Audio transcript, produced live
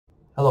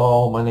Hello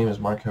all, my name is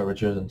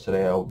Markell and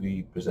today I will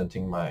be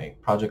presenting my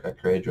project I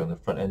created during the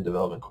front-end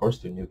development course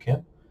through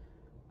Nucamp.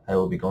 I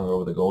will be going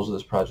over the goals of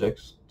this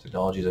project,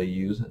 technologies I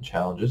use, and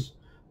challenges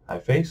I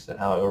faced, and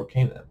how I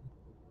overcame them.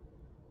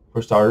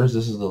 For starters,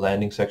 this is the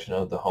landing section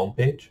of the home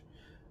page.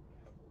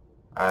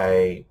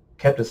 I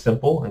kept it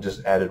simple and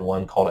just added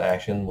one call to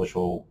action which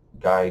will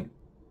guide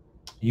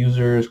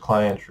users,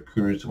 clients,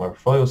 recruiters to my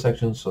portfolio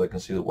section so they can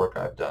see the work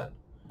I've done.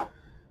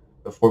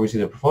 Before we see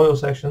the portfolio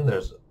section,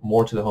 there's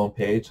more to the home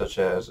page, such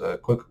as a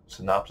quick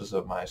synopsis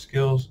of my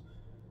skills,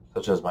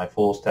 such as my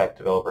full stack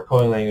developer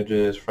coding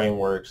languages,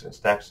 frameworks, and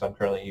stacks I'm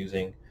currently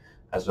using,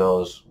 as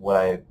well as what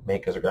I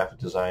make as a graphic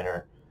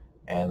designer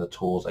and the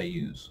tools I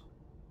use.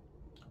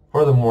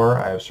 Furthermore,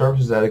 I have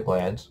services at a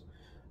glance.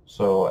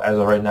 So as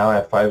of right now, I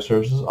have 5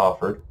 services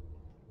offered,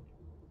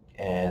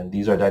 and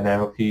these are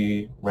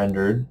dynamically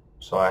rendered.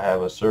 So I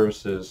have a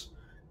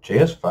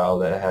services.js file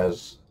that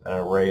has an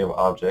array of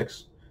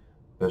objects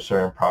with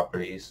certain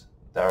properties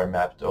that are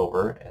mapped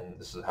over, and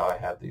this is how I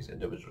have these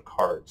individual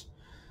cards.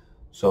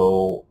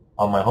 So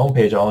on my home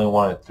page, I only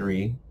wanted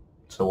 3.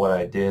 So what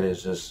I did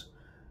is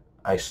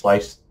I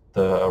sliced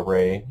the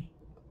array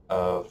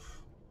of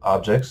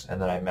objects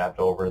and then I mapped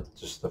over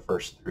just the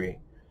first 3.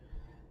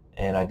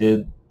 And I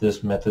did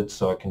this method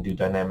so I can do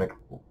dynamic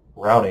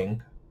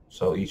routing.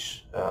 So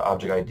each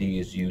object ID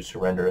is used to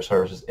render a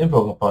service's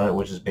info component,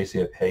 which is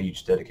basically a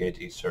page dedicated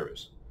to each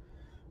service.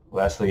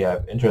 Lastly, I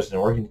have interested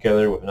in working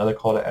together with another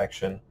call to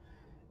action,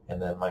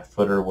 and then my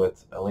footer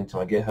with a link to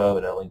my GitHub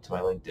and a link to my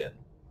LinkedIn.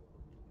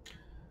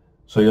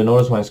 So you'll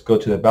notice when I go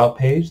to the About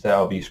page that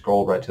I'll be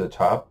scrolled right to the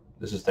top.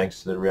 This is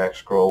thanks to the React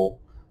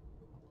Scroll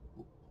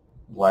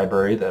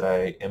library that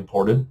I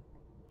imported,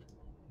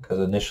 because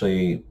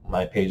initially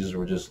my pages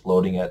were just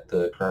loading at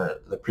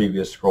the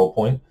previous scroll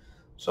point.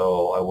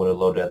 So I would have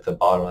loaded at the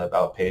bottom of the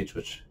About page,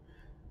 which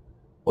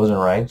wasn't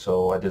right,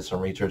 so I did some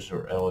research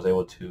and was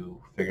able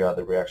to figure out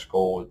that React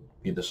Scroll would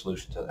be the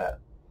solution to that.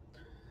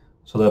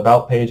 So the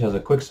About page has a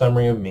quick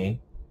summary of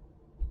me,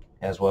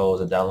 as well as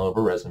a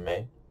downloadable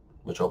resume,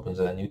 which opens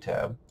in a new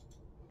tab.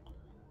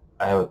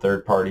 I have a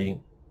third-party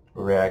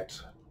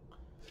React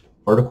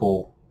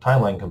vertical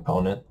timeline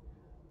component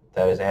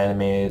that is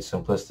animated,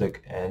 simplistic,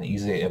 and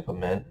easy to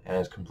implement, and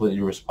is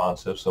completely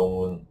responsive.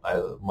 So when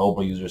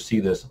mobile users see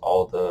this,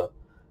 all the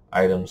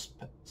items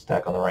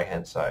stack on the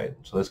right-hand side.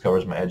 So this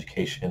covers my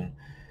education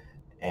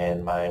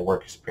and my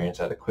work experience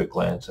at a quick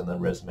glance, and the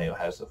resume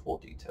has the full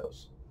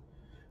details.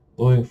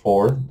 Moving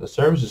forward, the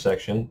services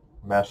section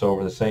maps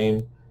over the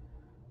same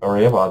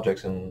array of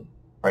objects, and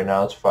right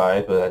now it's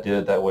 5, but I did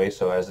it that way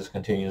so as this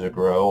continues to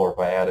grow, or if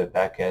I add a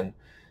backend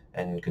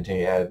and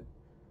continue to add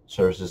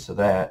services to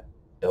that,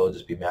 it'll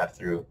just be mapped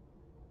through.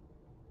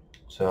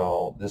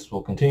 So this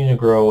will continue to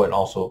grow and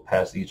also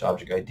pass each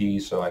object ID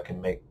so I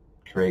can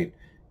create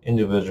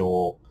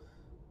individual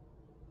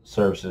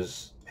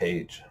services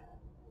page.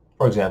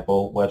 For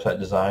example, website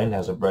design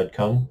has a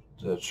breadcrumb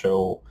to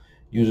show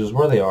users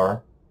where they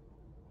are.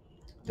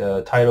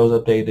 The title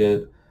is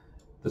updated,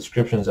 the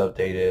description is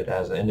updated,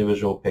 has an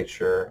individual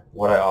picture,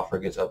 what I offer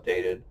gets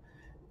updated.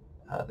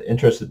 The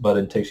interested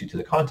button takes you to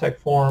the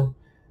contact form,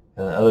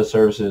 and the other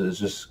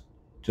services is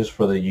just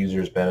for the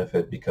user's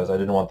benefit, because I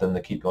didn't want them to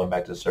keep going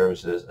back to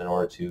services in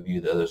order to view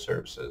the other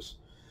services.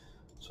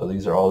 So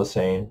these are all the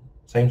same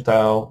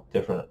style,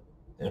 different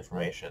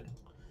information.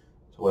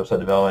 So website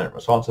development,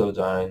 responsive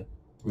design,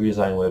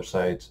 redesign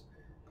websites,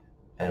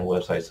 and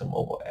websites and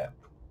mobile app.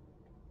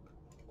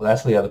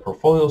 Lastly, I have the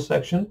portfolio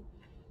section,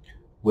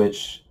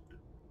 which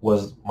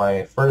was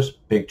my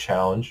first big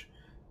challenge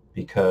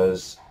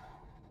because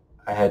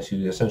I had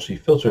to essentially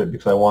filter it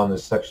because I wanted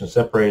this section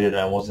separated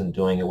and I wasn't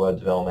doing a web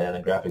development and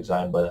a graphic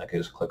design button I could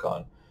just click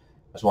on.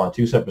 I just wanted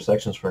 2 separate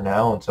sections for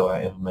now until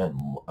I implement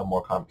a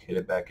more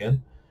complicated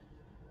backend.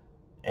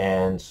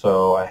 And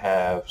so I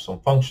have some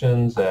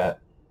functions that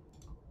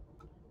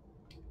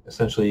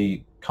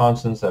essentially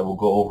constants that will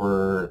go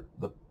over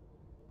the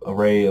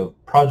array of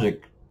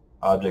project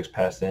objects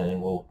passed in,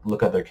 and we'll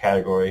look at their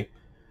category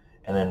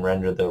and then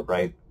render the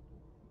right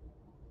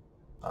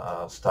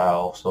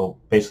style. So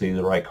basically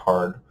the right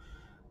card.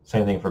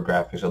 Same thing for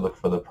graphics. I look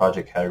for the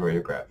project category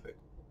of graphic.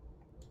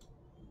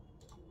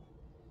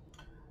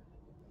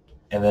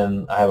 And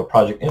then I have a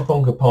project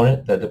info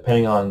component that,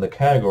 depending on the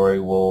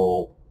category,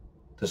 will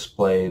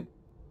display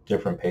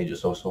different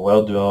pages. So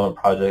web development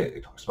project,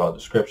 it talks about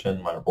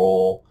description, my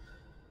role,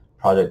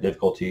 project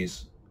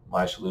difficulties,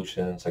 my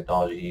solutions,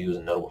 technology used,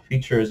 and notable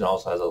features, and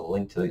also has a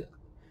link to the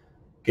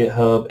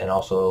GitHub and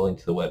also a link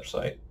to the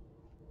website.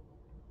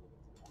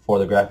 For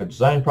the graphic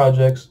design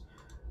projects,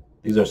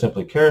 these are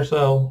simply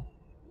carousel,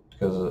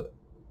 because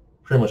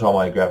pretty much all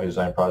my graphic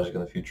design projects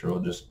in the future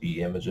will just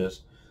be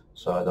images.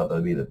 So I thought that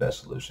would be the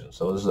best solution.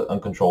 So this is an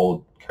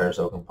uncontrolled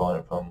carousel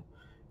component from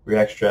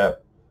React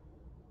Strap.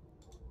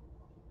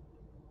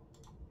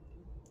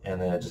 And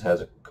then it just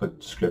has a quick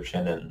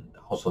description and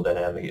also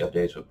dynamic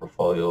updates with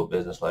portfolio,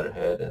 business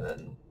letterhead, and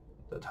then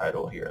the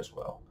title here as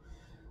well.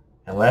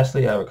 And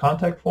lastly, I have a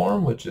contact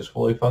form which is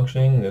fully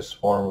functioning. This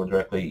form will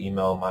directly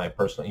email my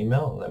personal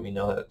email and let me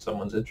know that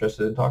someone's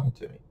interested in talking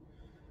to me.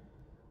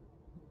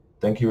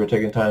 Thank you for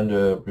taking time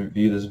to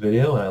review this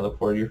video, and I look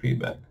forward to your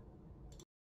feedback.